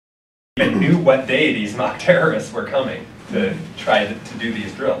even knew what day these mock terrorists were coming to try to do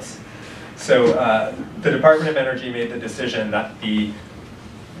these drills. So the Department of Energy made the decision that the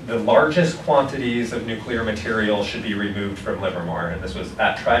largest quantities of nuclear material should be removed from Livermore, and this was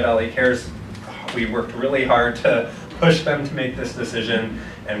at Trt-Valley Cares. We worked really hard to push them to make this decision,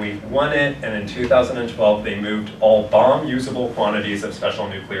 and we won it, and in 2012 they moved all bomb-usable quantities of special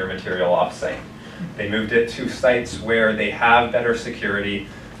nuclear material off-site. They moved it to sites where they have better security.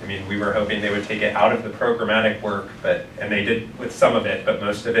 I mean, we were hoping they would take it out of the programmatic work, and they did with some of it, but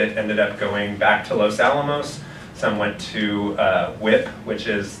most of it ended up going back to Los Alamos. Some went to WIP, which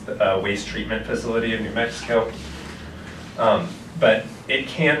is a waste treatment facility in New Mexico. But it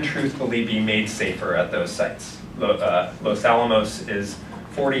can truthfully be made safer at those sites. Los Alamos is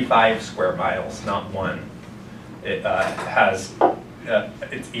 45 square miles, not 1. It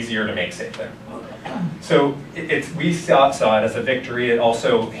it's easier to make safe there. So we saw it as a victory. It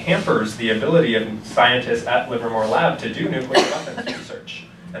also hampers the ability of scientists at Livermore Lab to do nuclear weapons research.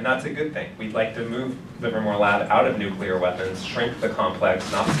 And that's a good thing. We'd like to move Livermore Lab out of nuclear weapons, shrink the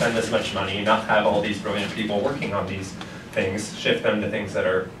complex, not spend as much money, not have all these brilliant people working on these things, shift them to things that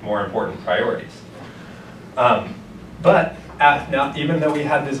are more important priorities. But now, even though we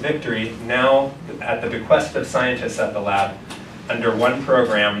had this victory, now at the bequest of scientists at the lab, under one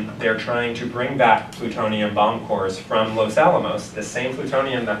program, they're trying to bring back plutonium bomb cores from Los Alamos, the same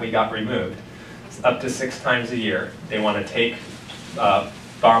plutonium that we got removed, up to 6 times a year. They want to take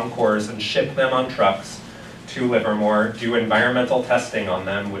bomb cores and ship them on trucks to Livermore, do environmental testing on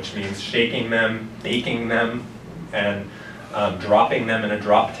them, which means shaking them, baking them, and dropping them in a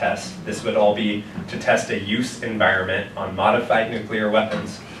drop test. This would all be to test a use environment on modified nuclear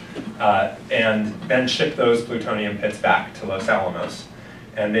weapons. And then ship those plutonium pits back to Los Alamos.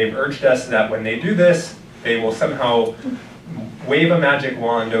 And they've urged us that when they do this, they will somehow wave a magic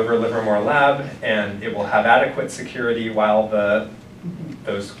wand over Livermore Lab, and it will have adequate security while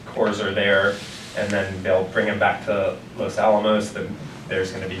those cores are there, and then they'll bring them back to Los Alamos.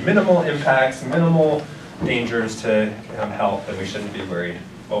 There's going to be minimal impacts, minimal dangers to health, and we shouldn't be worried.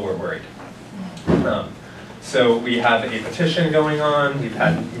 Well, we're worried. So we have a petition going on. We've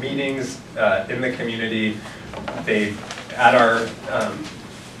had meetings in the community.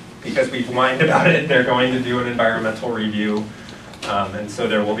 Because we've whined about it, they're going to do an environmental review. And so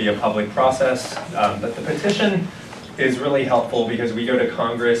there will be a public process. But the petition is really helpful because we go to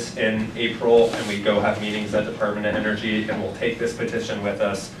Congress in April and we go have meetings at Department of Energy, and we'll take this petition with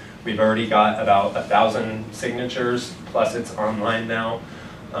us. We've already got about 1,000 signatures, plus it's online now.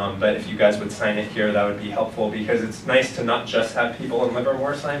 But if you guys would sign it here, that would be helpful, because it's nice to not just have people in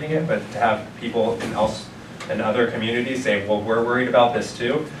Livermore signing it, but to have people in other communities say, well, we're worried about this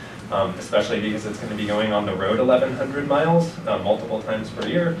too, especially because it's going to be going on the road 1,100 miles multiple times per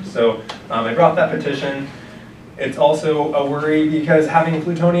year. So I brought that petition. It's also a worry because having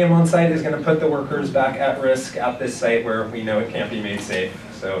plutonium on site is going to put the workers back at risk at this site where we know it can't be made safe.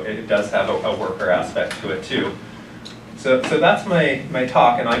 So it does have a worker aspect to it too. So that's my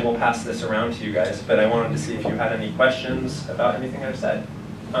talk, and I will pass this around to you guys, but I wanted to see if you had any questions about anything I've said.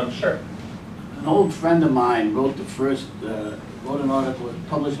 Sure. An old friend of mine wrote published an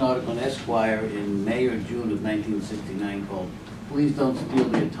article in Esquire in May or June of 1969 called "Please Don't Steal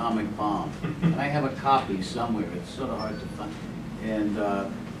the Atomic Bomb." And I have a copy somewhere. It's sort of hard to find. And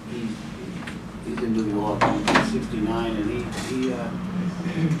he's in New York in 1969, and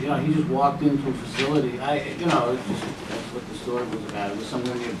he just walked into a facility. That's what the story was about. It was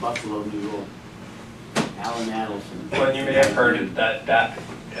somewhere near Buffalo, New York. Alan Adelson. Well, you may have heard that.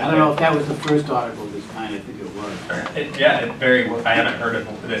 I don't know if that was the first article of this kind. I think it was. I haven't heard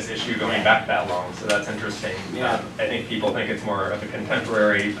of this issue going back that long, so that's interesting. Yeah. I think people think it's more of a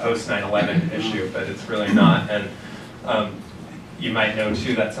contemporary post 9/11 issue, but it's really not. And you might know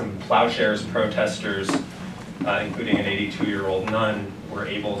too that some Plowshares protesters, including an 82-year-old nun, were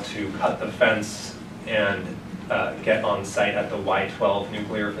able to cut the fence and get on site at the Y-12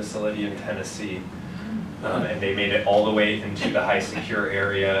 nuclear facility in Tennessee. And they made it all the way into the high secure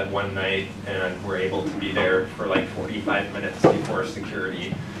area one night and were able to be there for like 45 minutes before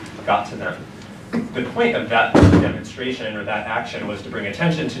security got to them. The point of that demonstration or that action was to bring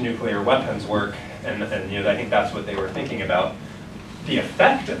attention to nuclear weapons work, and I think that's what they were thinking about. The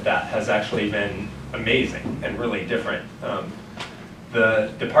effect of that has actually been amazing and really different.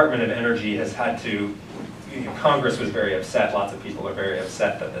 The Department of Energy has had to, Congress was very upset, lots of people are very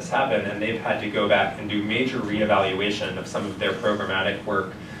upset that this happened, and they've had to go back and do major reevaluation of some of their programmatic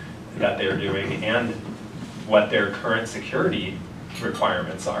work that they're doing and what their current security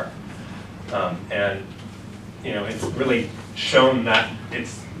requirements are. And it's really shown that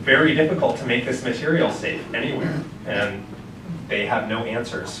very difficult to make this material safe anywhere, and they have no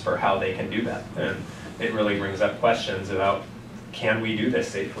answers for how they can do that. And it really brings up questions about, can we do this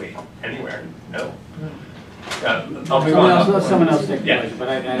safely anywhere? No. I'll move on. Let someone else take the Yeah. question, but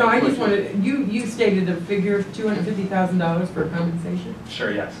I. No, I just wanted, you stated a figure of $250,000 for compensation?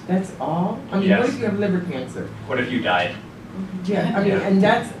 Sure, yes. That's all? I mean, what if you have liver cancer? What if you died? Yeah, I mean, and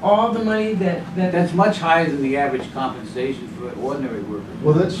that's all the money that. That's much higher than the average compensation for ordinary workers.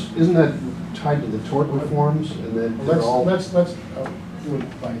 Well, isn't that tied to the tort reforms, and then they're all... Let's do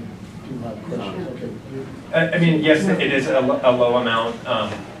it by two other questions, okay. I mean, yes, it is a low amount.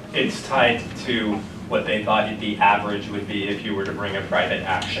 It's tied to what they thought the average would be if you were to bring a private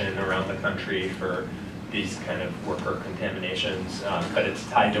action around the country for these kind of worker contaminations. But it's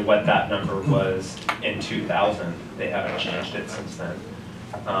tied to what that number was in 2000. They haven't changed it since then.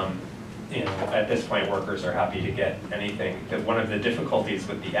 You know, at this point, workers are happy to get anything. One of the difficulties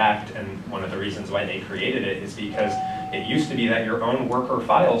with the Act, and one of the reasons why they created it, is because it used to be that your own worker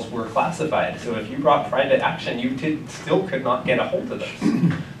files were classified. So if you brought private action, you still could not get a hold of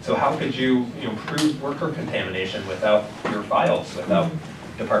those. So how could you prove worker contamination without your files, without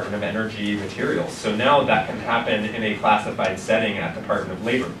Department of Energy materials? So now that can happen in a classified setting at Department of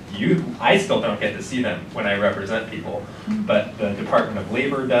Labor. I still don't get to see them when I represent people, but the Department of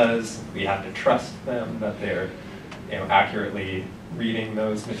Labor does. We have to trust them that they're accurately reading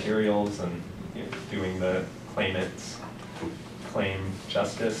those materials and doing the claimant's claim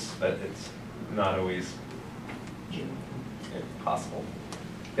justice, but it's not always possible.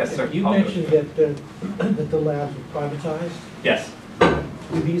 Yes, sir. You mentioned that the labs were privatized. Yes.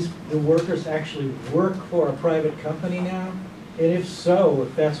 Do the workers actually work for a private company now? And if so,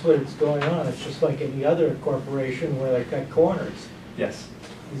 if that's what it's going on, it's just like any other corporation where they cut corners. Yes.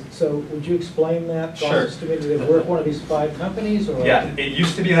 So would you explain that Sure. process to me? Do they work one of these 5 companies? Or? Yeah, it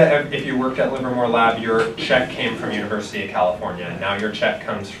used to be that if you worked at Livermore Lab, your check came from University of California. Now your check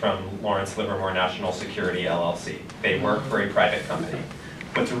comes from Lawrence Livermore National Security, LLC. They work for a private company.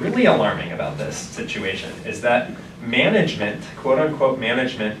 What's really alarming about this situation is that management, quote unquote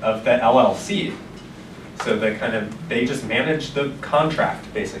management of the LLC, so they just manage the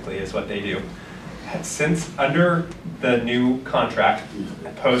contract, basically, is what they do. Since under the new contract,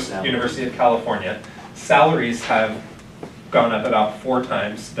 post University of California, salaries have gone up about 4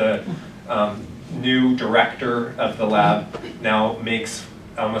 times. The new director of the lab now makes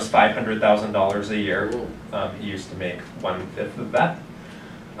almost $500,000 a year. He used to make 1/5 of that.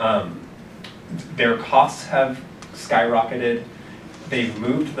 Their costs have skyrocketed. They've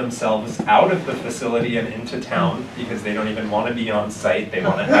moved themselves out of the facility and into town because they don't even want to be on site. They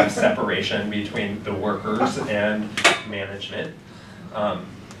want to have separation between the workers and management.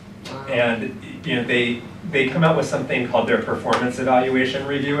 And they come out with something called their performance evaluation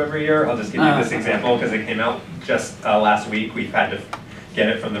review every year. I'll just give you this example because it came out just last week. We've had to get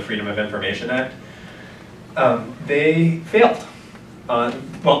it from the Freedom of Information Act. They failed.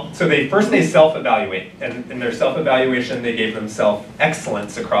 So they self-evaluate, and in their self-evaluation they gave themselves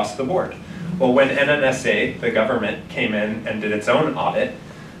excellence across the board. Well, when NNSA, the government, came in and did its own audit,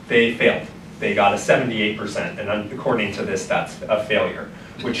 they failed. They got a 78%, and according to this, that's a failure,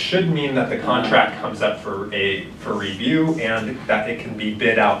 which should mean that the contract comes up for review and that it can be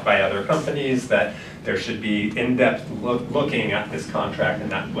bid out by other companies, that there should be in-depth looking at this contract, and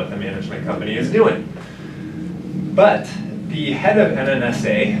that's what the management company is doing. But the head of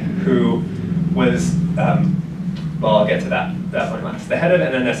NNSA, who was, well, I'll get to that one last. The head of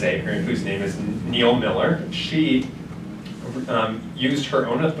NNSA, whose name is Neil Miller, she used her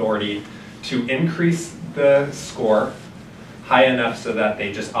own authority to increase the score high enough so that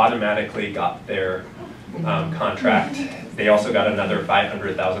they just automatically got their contract. They also got another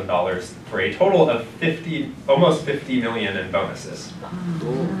 $500,000 for a total of almost $50 million in bonuses.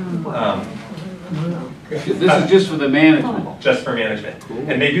 This is just for the management. Just for management. Cool.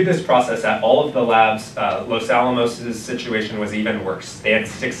 And they do this process at all of the labs. Los Alamos' situation was even worse. They had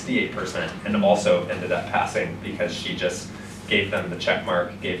 68% and also ended up passing because she just gave them the check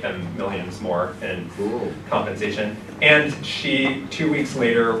mark, gave them millions more in compensation. And she, 2 weeks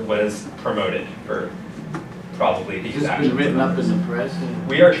later, was promoted for probably these actions. It's been written up in the press?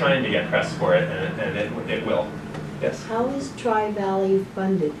 We are trying to get press for it, and it will. Yes? How is Trt-Valley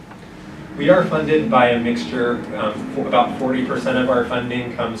funded? We are funded by a mixture. About 40% of our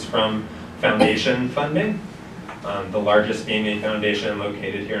funding comes from foundation funding. The largest being a foundation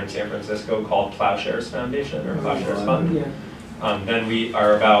located here in San Francisco called Plowshares Foundation, or Plowshares Fund. Yeah. Then we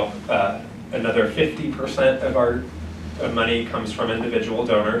are about another 50% of our money comes from individual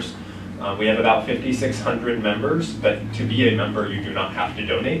donors. We have about 5,600 members, but to be a member, you do not have to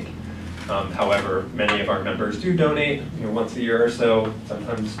donate. However, many of our members do donate, once a year or so,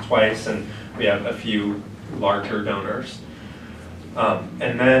 sometimes twice, and we have a few larger donors.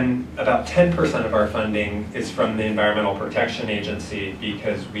 And then about 10% of our funding is from the Environmental Protection Agency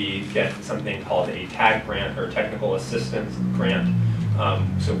because we get something called a TAG grant, or Technical Assistance Grant.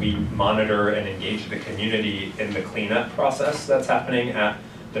 So we monitor and engage the community in the cleanup process that's happening at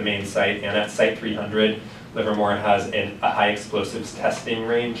the main site and at Site 300. Livermore has a high explosives testing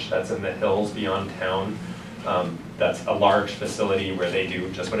range that's in the hills beyond town. That's a large facility where they do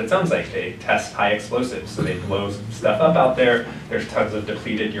just what it sounds like. They test high explosives. So they blow stuff up out there. There's tons of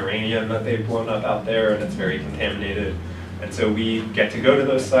depleted uranium that they've blown up out there, and it's very contaminated. And so we get to go to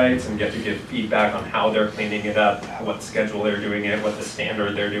those sites and get to give feedback on how they're cleaning it up, what schedule they're doing it, what the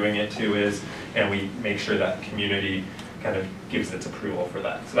standard they're doing it to is, and we make sure that community kind of gives its approval for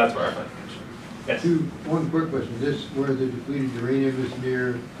that. So that's where our funding comes from. Yes? One quick question. This, where the depleted uranium is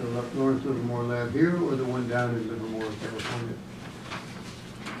near the North Livermore lab here, or the one down in Livermore, California?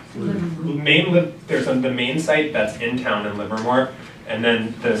 There's the main site that's in town in Livermore, and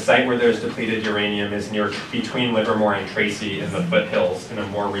then the site where there's depleted uranium is between Livermore and Tracy in the foothills in a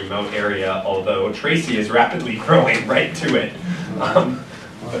more remote area, although Tracy is rapidly growing right to it. But,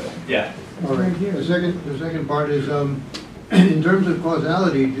 yeah. All right. The second part is, in terms of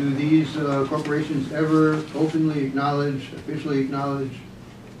causality, do these corporations ever openly acknowledge, officially acknowledge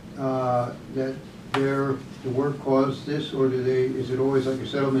that the work caused this, or is it always like a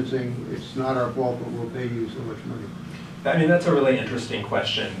settlement saying it's not our fault, but we'll pay you so much money? I mean, that's a really interesting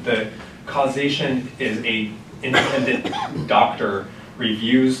question. The causation is an independent doctor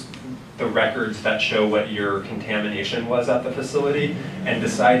reviews the records that show what your contamination was at the facility and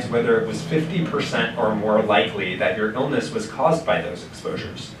decides whether it was 50% or more likely that your illness was caused by those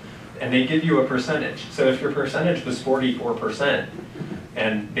exposures. And they give you a percentage. So if your percentage was 44%,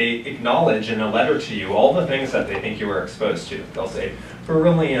 and they acknowledge in a letter to you all the things that they think you were exposed to. They'll say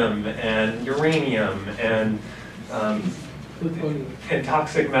beryllium and uranium and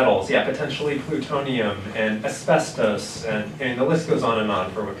toxic metals, yeah, potentially plutonium and asbestos, and the list goes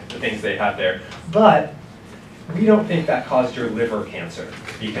on for the things they have there. But we don't think that caused your liver cancer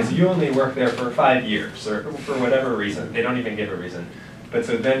because you only worked there for 5 years or for whatever reason. They don't even give a reason. But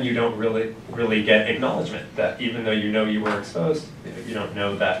so then you don't really get acknowledgement that even though you know you were exposed, you don't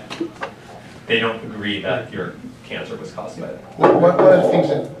know that they don't agree that your cancer was caused by that. One of the things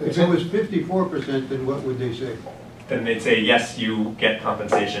that, if it was 54%, then what would they say? Then they'd say, yes, you get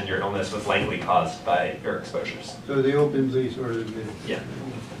compensation, your illness was likely caused by your exposures. So they openly sort of admit it. Yeah.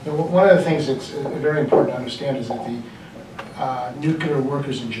 One of the things that's very important to understand is that the nuclear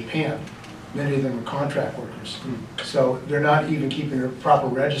workers in Japan, many of them are contract workers. So they're not even keeping a proper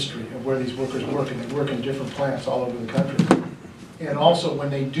registry of where these workers work, and they work in different plants all over the country. And also, when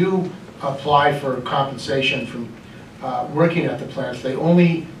they do apply for compensation from working at the plants, they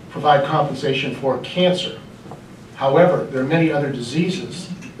only provide compensation for cancer. However, there are many other diseases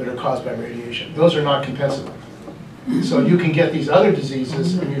that are caused by radiation. Those are not compensable. So you can get these other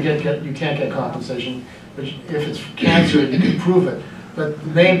diseases, and you can't get compensation. But if it's cancer, you can prove it. But the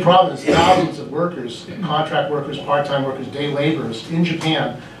main problem is thousands of workers, contract workers, part-time workers, day laborers in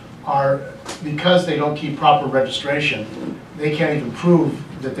Japan are, because they don't keep proper registration, they can't even prove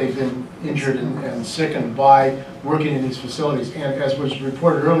that they've been injured and sickened by working in these facilities. And as was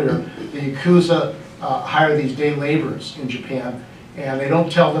reported earlier, the Yakuza hire these day laborers in Japan, and they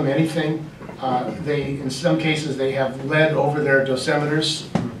don't tell them anything. In some cases, they have lead over their dosimeters,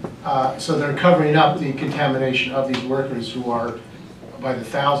 so they're covering up the contamination of these workers who are by the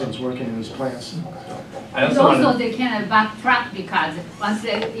thousands working in these plants. And also they can backtrack because once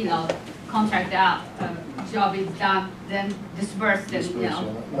they, contract out, job is done, then disperse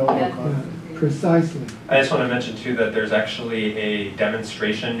them, Precisely. I just want to mention too that there's actually a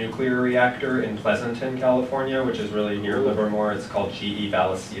demonstration nuclear reactor in Pleasanton, California, which is really near Livermore. It's called GE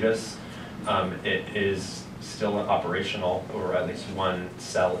Valicitas. It is still operational, or at least one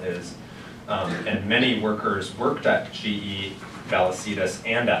cell is. And many workers worked at GE Valicitas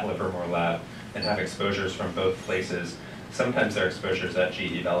and at Livermore Lab and have exposures from both places. Sometimes their exposures at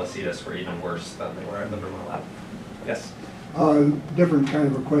GE Valicitas were even worse than they were at Livermore Lab. Yes? Different kind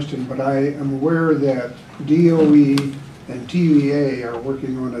of a question, but I am aware that DOE and TVA are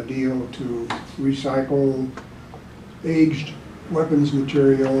working on a deal to recycle aged weapons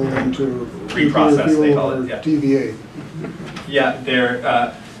material into reprocess, they call it, yeah. TVA.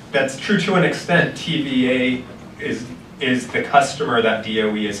 Yeah, that's true to an extent. TVA is the customer that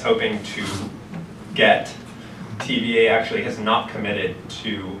DOE is hoping to get. TVA actually has not committed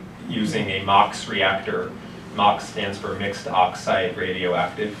to using a MOX reactor. MOX stands for mixed oxide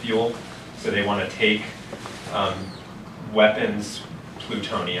radioactive fuel. So they want to take weapons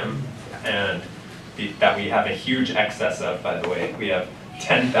plutonium, and that we have a huge excess of, by the way. We have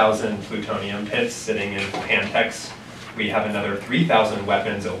 10,000 plutonium pits sitting in Pantex. We have another 3,000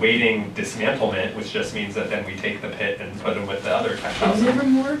 weapons awaiting dismantlement, which just means that then we take the pit and put them with the other 10,000.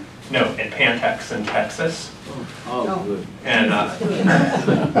 Livermore? No, in Pantex in Texas. Oh, good. And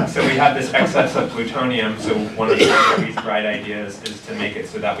so we have this excess of plutonium, so one of the bright ideas is to make it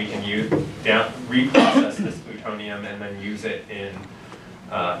so that we can reprocess this plutonium and then use it in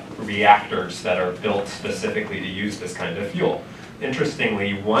reactors that are built specifically to use this kind of fuel.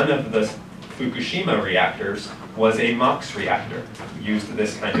 Interestingly, one of the Fukushima reactors was a MOX reactor, used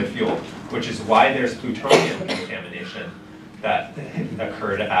this kind of fuel, which is why there's plutonium contamination that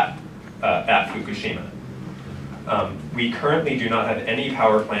occurred at Fukushima. We currently do not have any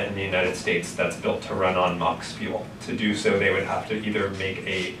power plant in the United States that's built to run on MOX fuel. To do so, they would have to either make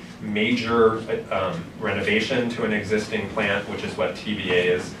a major renovation to an existing plant, which is what TVA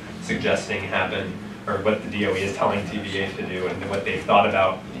is suggesting happen, or what the DOE is telling TVA to do, and what they've thought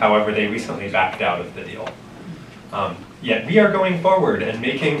about. However, they recently backed out of the deal. Yet we are going forward and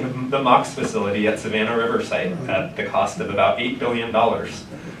making the MOX facility at Savannah River site at the cost of about $8 billion.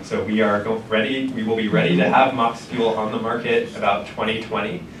 So we are we will be ready to have MOX fuel on the market about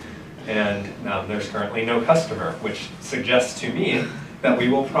 2020. And there's currently no customer, which suggests to me that we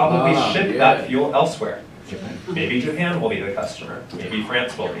will probably ship that fuel elsewhere. Maybe Japan will be the customer. Maybe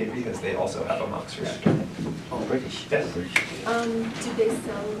France will be, because they also have a MOX reactor. Oh, British. Yes. Do they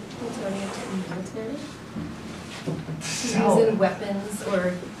sell plutonium to the military? To use in weapons, or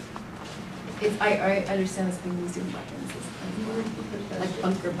if I understand it's being used in weapons, like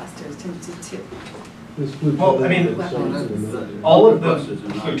bunker busters to Well, I mean, all of the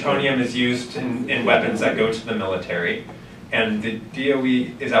plutonium is used in weapons that go to the military, and the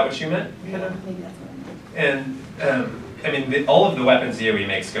DOE, is that what you meant, Hannah? maybe that's what I meant. And I mean, all of the weapons DOE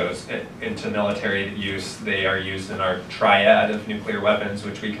makes goes into military use. They are used in our triad of nuclear weapons,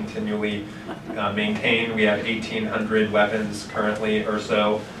 which we continually maintain. We have 1,800 weapons currently or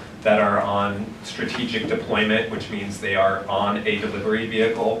so that are on strategic deployment, which means they are on a delivery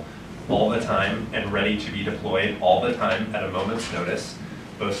vehicle all the time and ready to be deployed all the time at a moment's notice.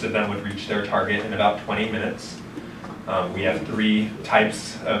 Most of them would reach their target in about 20 minutes. We have 3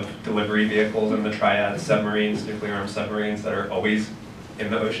 types of delivery vehicles in the triad: submarines, nuclear armed submarines that are always in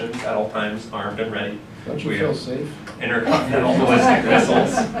the oceans at all times, armed and ready. Don't you feel safe? Intercontinental ballistic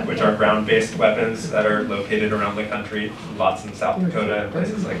missiles, which are ground-based weapons that are located around the country, lots in South Dakota and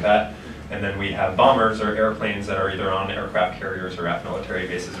places like that. And then we have bombers or airplanes that are either on aircraft carriers or at military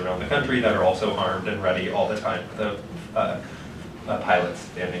bases around the country that are also armed and ready all the time with the pilots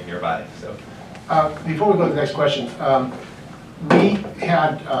standing nearby. So. Before we go to the next question, we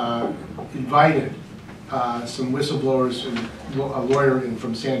had invited some whistleblowers, and a lawyer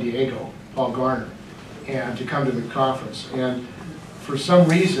from San Diego, Paul Garner, and to come to the conference. And for some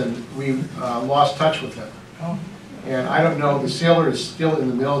reason, we lost touch with him. And I don't know, the sailor is still in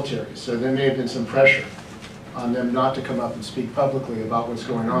the military, so there may have been some pressure on them not to come up and speak publicly about what's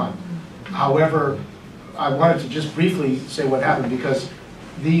going on. However, I wanted to just briefly say what happened, because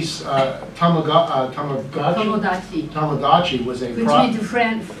these Tomodachi was a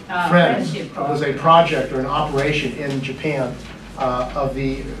was a project or an operation in Japan of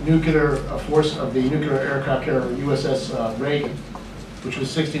the nuclear force of the nuclear aircraft carrier USS Reagan, which was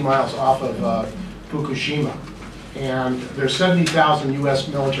 60 miles off of Fukushima. And there's 70,000 U.S.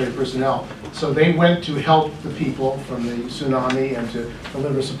 military personnel. So they went to help the people from the tsunami and to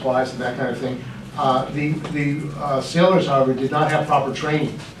deliver supplies and that kind of thing. The sailors, however, did not have proper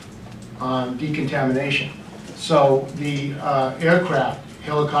training on decontamination. So the aircraft,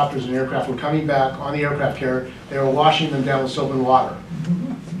 helicopters and aircraft were coming back on the aircraft carrier. They were washing them down with soap and water.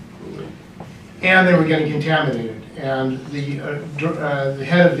 And they were getting contaminated. And the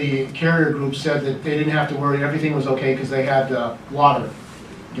head of the carrier group said that they didn't have to worry, everything was okay because they had water,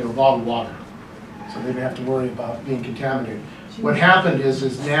 bottled water. So they didn't have to worry about being contaminated. What happened is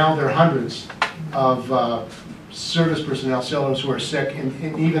now there are hundreds of service personnel, sailors who are sick, and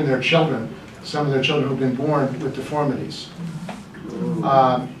even their children, some of their children who've been born with deformities.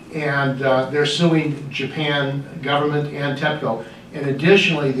 And they're suing Japan government and TEPCO. And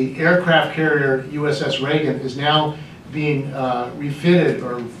additionally, the aircraft carrier USS Reagan is now being refitted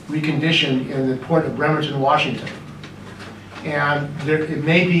or reconditioned in the port of Bremerton, Washington. And it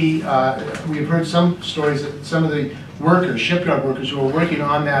may be, we've heard some stories that some of the workers, shipyard workers who are working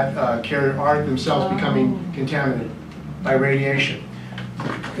on that carrier are themselves becoming contaminated by radiation.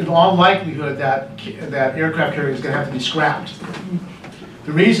 in all likelihood, that aircraft carrier is going to have to be scrapped.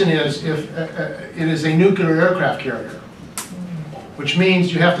 The reason is if it is a nuclear aircraft carrier, which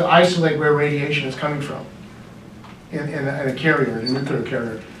means you have to isolate where radiation is coming from in a carrier, in a nuclear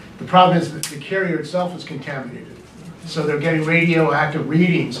carrier. The problem is that the carrier itself is contaminated. So they're getting radioactive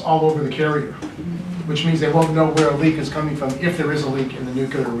readings all over the carrier, which means they won't know where a leak is coming from if there is a leak in the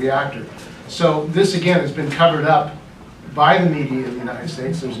nuclear reactor. So this, again, has been covered up by the media in the United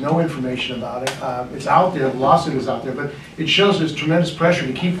States. There's no information about it. It's out there, the lawsuit is out there, but it shows there's tremendous pressure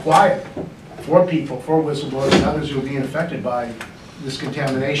to keep quiet for people, for whistleblowers and others who are being affected by this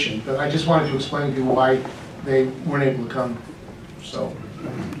contamination. But I just wanted to explain to you why they weren't able to come, so.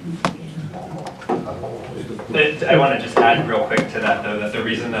 I want to just add real quick to that, though, that the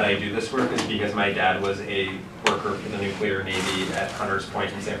reason that I do this work is because my dad was a worker for the nuclear Navy at Hunters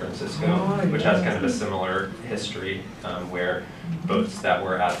Point in San Francisco, which has kind of a similar history where boats that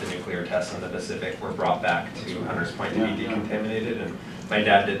were at the nuclear tests in the Pacific were brought back to Hunters Point to be decontaminated. And my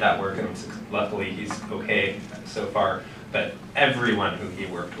dad did that work, and luckily he's okay so far. But everyone who he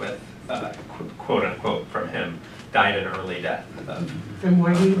worked with, quote unquote, from him, died an early death. And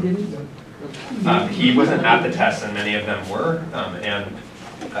why he didn't? He wasn't at the tests, and many of them were,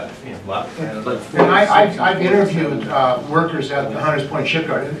 luck. And I've interviewed workers at the Hunters Point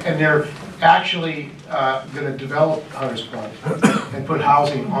shipyard, and they're actually going to develop Hunters Point and put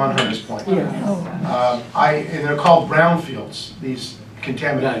housing on Hunters Point. And they're called brownfields, these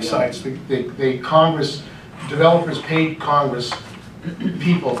contaminated sites. Congress, developers paid Congress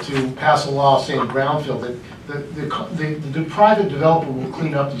people to pass a law saying brownfield, that the private developer will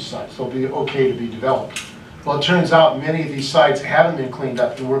clean up these sites. They'll be okay to be developed. Well, it turns out many of these sites haven't been cleaned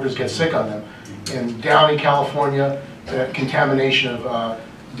up. The workers get sick on them. In Downey, California, contamination of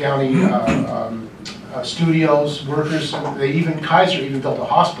Downey studios, workers, Kaiser even built a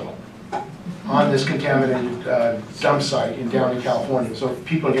hospital on this contaminated dump site in Downey, California. So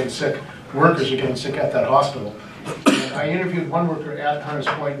people are getting sick. Workers are getting sick at that hospital. And I interviewed one worker at Hunters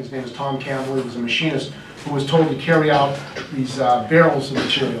Point. His name is Tom Campbell. He was a machinist who was told to carry out these barrels of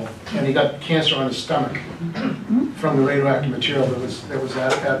material, and he got cancer on his stomach from the radioactive material that was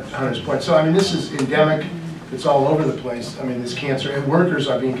at Hunters Point. So I mean, this is endemic. It's all over the place. I mean, this cancer, and workers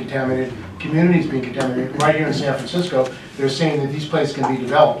are being contaminated, communities being contaminated. Right here in San Francisco, they're saying that these places can be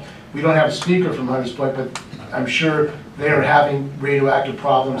developed. We don't have a speaker from Hunters Point, but I'm sure they are having radioactive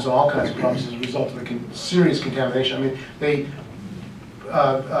problems and all kinds of problems as a result of the serious contamination. I mean, they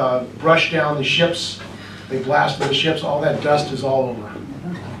brush down the ships, they blasted the ships, all that dust is all over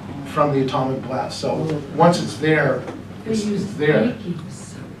from the atomic blast. So once it's there, it's there.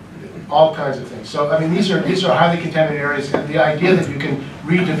 All kinds of things. So I mean, these are highly contaminated areas, and the idea that you can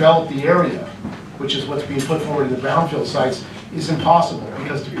redevelop the area, which is what's being put forward in the brownfield sites, is impossible,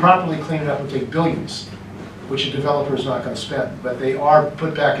 because to properly clean it up would take billions, which a developer is not going to spend. But they are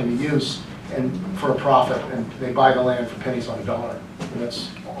put back into use and for a profit, and they buy the land for pennies on a dollar. And that's.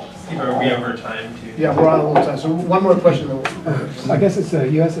 Are we over time too? Yeah, we're on a little time. So one more question. I guess it's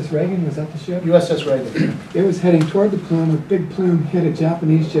USS Reagan, was that the ship? USS Reagan. It was heading toward the plume. A big plume hit a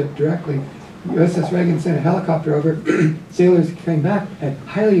Japanese ship directly. USS Reagan sent a helicopter over. Sailors came back at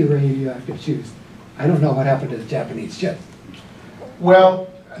highly radioactive shoes. I don't know what happened to the Japanese ship. Well,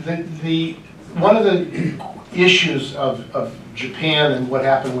 one of the issues of Japan and what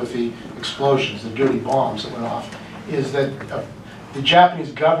happened with the explosions, the dirty bombs that went off, is that the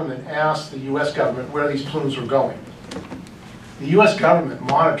Japanese government asked the U.S. government where these plumes were going. The U.S. government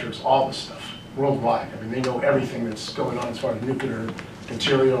monitors all this stuff worldwide. I mean, they know everything that's going on as far as nuclear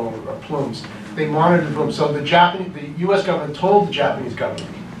material or plumes. They monitor the plumes. So the U.S. government told the Japanese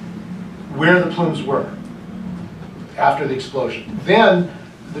government where the plumes were after the explosion. Then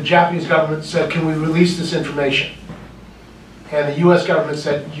the Japanese government said, can we release this information? And the U.S. government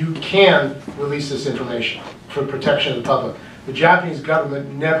said, you can release this information for protection of the public. The Japanese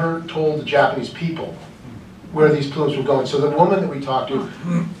government never told the Japanese people where these plumes were going. So the woman that we talked to,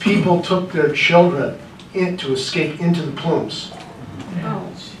 people took their children to escape into the plumes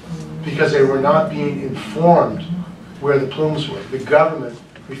because they were not being informed where the plumes were. The government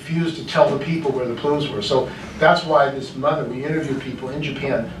refused to tell the people where the plumes were. So that's why this mother, we interviewed people in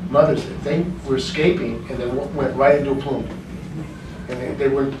Japan, mothers, they were escaping and they went right into a plume. And they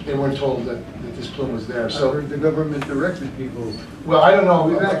weren't told that this plume was there. So the government directed people. Well, I don't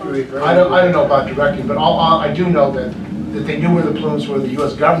know. Evacuate, right? I don't know about directing, but I do know that they knew where the plumes were. The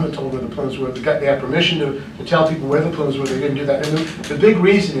U.S. government told where the plumes were. They had permission to tell people where the plumes were. They didn't do that. And the big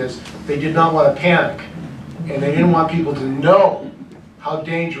reason is they did not want to panic, and they didn't want people to know how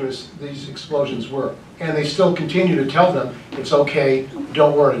dangerous these explosions were. And they still continue to tell them, it's okay,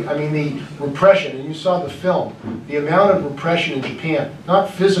 don't worry. I mean, the repression, and you saw the film, the amount of repression in Japan,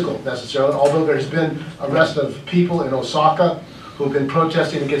 not physical necessarily, although there's been arrest of people in Osaka who have been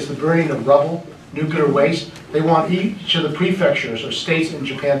protesting against the burning of rubble, nuclear waste. They want each of the prefectures or states in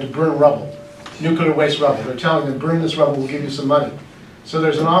Japan to burn rubble, nuclear waste rubble. They're telling them, burn this rubble, we'll give you some money. So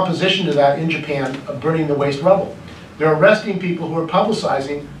there's an opposition to that in Japan of burning the waste rubble. They're arresting people who are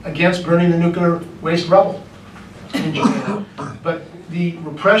publicizing against burning the nuclear waste rubble in Japan. But the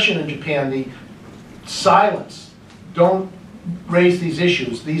repression in Japan, the silence, don't raise these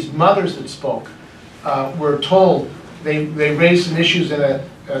issues. These mothers that spoke were told, they raised some issues in a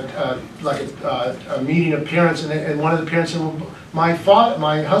meeting of parents, and one of the parents said, well,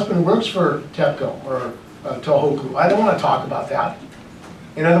 my husband works for TEPCO or Tohoku. I don't want to talk about that.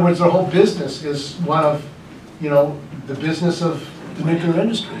 In other words, their whole business is one of, the business of the nuclear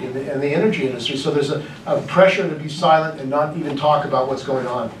industry and the energy industry. So there's a pressure to be silent and not even talk about what's going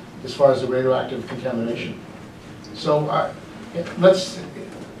on as far as the radioactive contamination. So let's,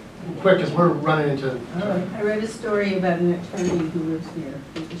 quick, as we're running into... I read a story about an attorney who lives near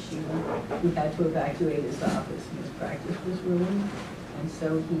Fukushima who had to evacuate his office and his practice was ruined. And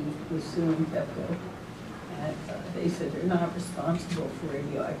so he was suing TEPCO. And they said they're not responsible for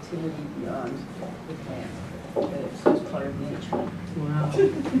radioactivity beyond the plant. That it's just part of nature. Wow.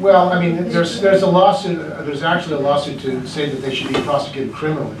 Well, I mean, there's a lawsuit, there's actually a lawsuit to say that they should be prosecuted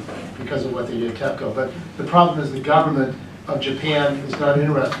criminally because of what they did at TEPCO. But the problem is the government of Japan is not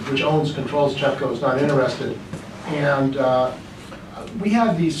interested, which controls TEPCO, is not interested. And we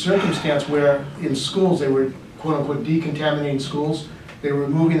had the circumstance where in schools they were, quote unquote, decontaminating schools. They were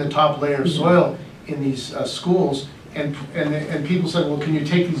removing the top layer of soil in these schools, and people said, well, can you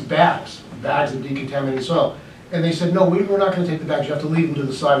take these bags of decontaminated soil? And they said, no, we're not going to take the bags. You have to leave them to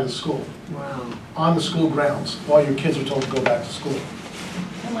the side of the school. Wow. On the school grounds, while your kids are told to go back to school.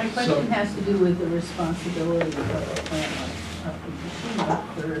 And my question has to do with the responsibility of the plant of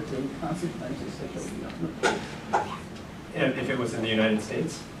Fukushima for the consequences that will be on And if it was in the United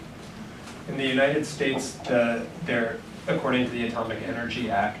States? In the United States, according to the Atomic Energy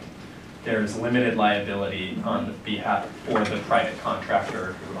Act, there's limited liability on the behalf for the private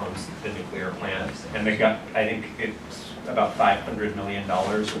contractor who owns the nuclear plant. And they got, I think it's about $500 million,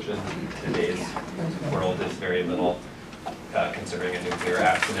 which in today's world is very little considering a nuclear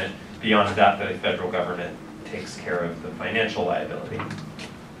accident. Beyond that, the federal government takes care of the financial liability.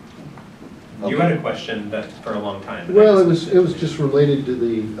 You had a question that for a long time. Well, it was just related to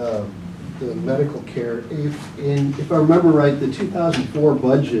the medical care. If I remember right, the 2004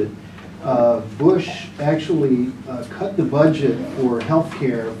 budget, Bush actually cut the budget for health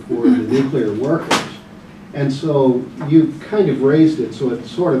care for the nuclear workers. And so you kind of raised it, so it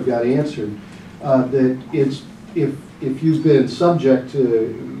sort of got answered, that it's, if you've been subject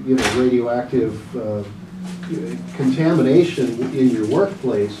to radioactive contamination in your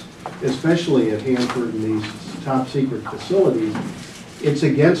workplace, especially at Hanford and these top secret facilities, it's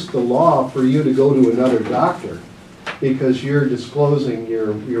against the law for you to go to another doctor because you're disclosing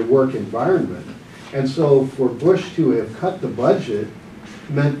your work environment. And so for Bush to have cut the budget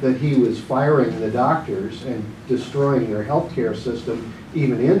meant that he was firing the doctors and destroying their healthcare system,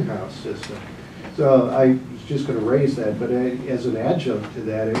 even in-house system. So I was just going to raise that, but as an adjunct to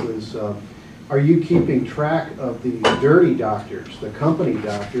that, it was, are you keeping track of the dirty doctors, the company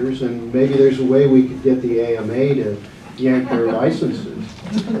doctors, and maybe there's a way we could get the AMA to yank their licenses?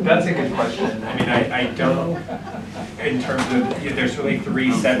 That's a good question. I mean, I don't, in terms of, there's really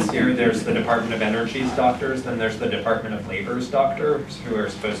three sets here. There's the Department of Energy's doctors, then there's the Department of Labor's doctors, who are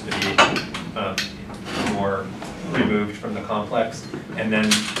supposed to be more removed from the complex. And then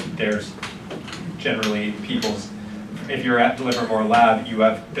there's generally people's, if you're at the Livermore lab,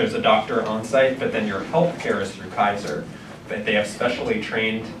 there's a doctor on site, but then your health care is through Kaiser. But they have specially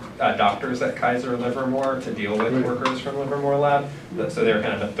trained doctors at Kaiser Livermore to deal with workers from Livermore lab. So they're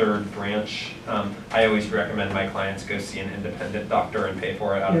kind of a third branch. I always recommend my clients go see an independent doctor and pay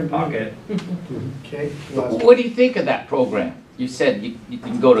for it out of pocket. Okay. What do you think of that program? You said you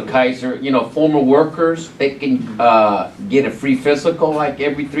can go to Kaiser, former workers, they can get a free physical like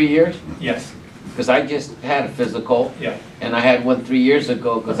every 3 years? Yes. Because I just had a physical, yeah, and I had one 3 years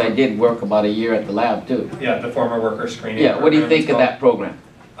ago because I did work about a year at the lab too. Yeah, the former worker screening. Yeah, what do you think of that program?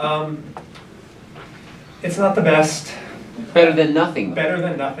 It's not the best. Better than nothing. Better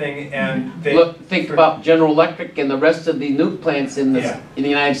than nothing, and they. Look, think about General Electric and the rest of the nuke plants in Yeah. the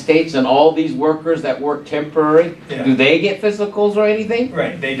United States and all these workers that work temporary. Yeah. Do they get physicals or anything?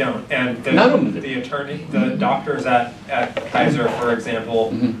 Right, they don't, and None of them do. the doctors at Kaiser, for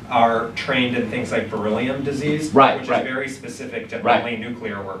example, Mhm. are trained in things like beryllium disease, Right, which right. is very specific to Right. only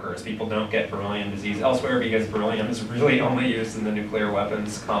nuclear workers. People don't get beryllium disease elsewhere because beryllium is really only used in the nuclear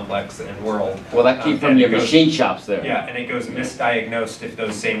weapons complex and world. Well, that came from and your it goes- machine shops there. Yeah, and it goes misdiagnosed if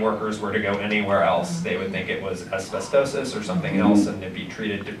those same workers were to go anywhere else. They would think it was asbestosis or something else, and it'd be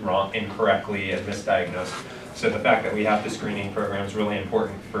treated wrong, incorrectly, and misdiagnosed. So the fact that we have the screening program is really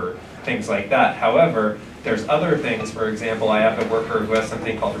important for things like that. However, there's other things. For example, I have a worker who has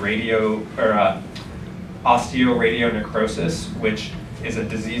something called osteoradionecrosis, which is a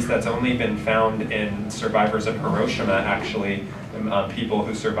disease that's only been found in survivors of Hiroshima, actually. People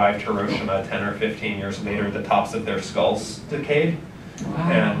who survived Hiroshima 10 or 15 years later, the tops of their skulls decayed.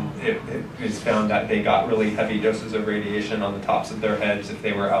 And it is found that they got really heavy doses of radiation on the tops of their heads if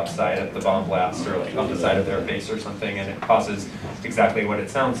they were outside at the bomb blast, or like on the side of their face or something, and it causes exactly what it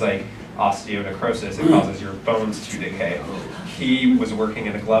sounds like, osteonecrosis. It causes your bones to decay. He was working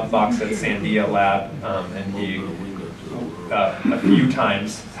in a glove box at Sandia Lab, and he a few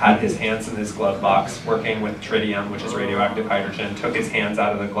times had his hands in his glove box working with tritium, which is radioactive hydrogen, took his hands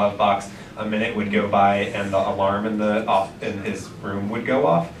out of the glove box. A minute would go by and the alarm in his room would go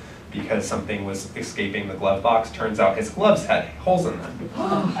off because something was escaping the glove box. Turns out his gloves had holes in them.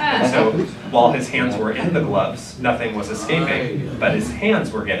 And so while his hands were in the gloves, nothing was escaping, but his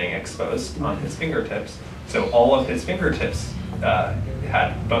hands were getting exposed on his fingertips. So all of his fingertips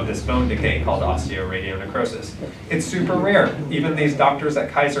had this bone decay called osteoradionecrosis. It's super rare. Even these doctors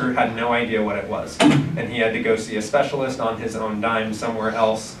at Kaiser had no idea what it was. And he had to go see a specialist on his own dime somewhere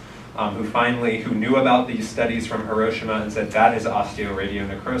else, who knew about these studies from Hiroshima and said that is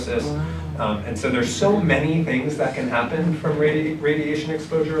osteoradionecrosis. And so there's so many things that can happen from radiation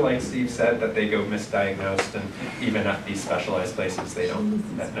exposure, like Steve said, that they go misdiagnosed, and even at these specialized places they don't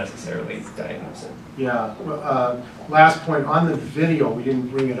necessarily diagnose it. Yeah, last point, on the video, we didn't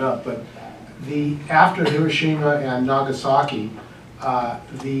bring it up, but after Hiroshima and Nagasaki,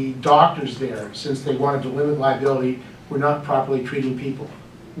 the doctors there, since they wanted to limit liability, were not properly treating people.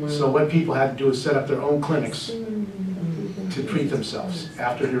 So what people had to do is set up their own clinics to treat themselves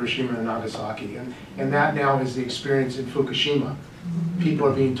after Hiroshima and Nagasaki. And that now is the experience in Fukushima. People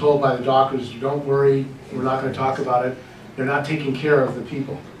are being told by the doctors, don't worry, we're not going to talk about it. They're not taking care of the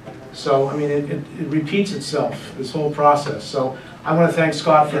people. So, I mean, it repeats itself, this whole process. So I want to thank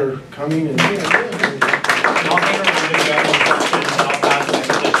Scott for coming. And I'll hand over the video questions, and I'll pass the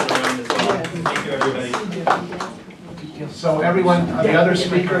position around as well. Thank you, everybody. so everyone, the other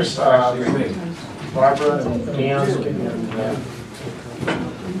speakers, Barbara and Dan and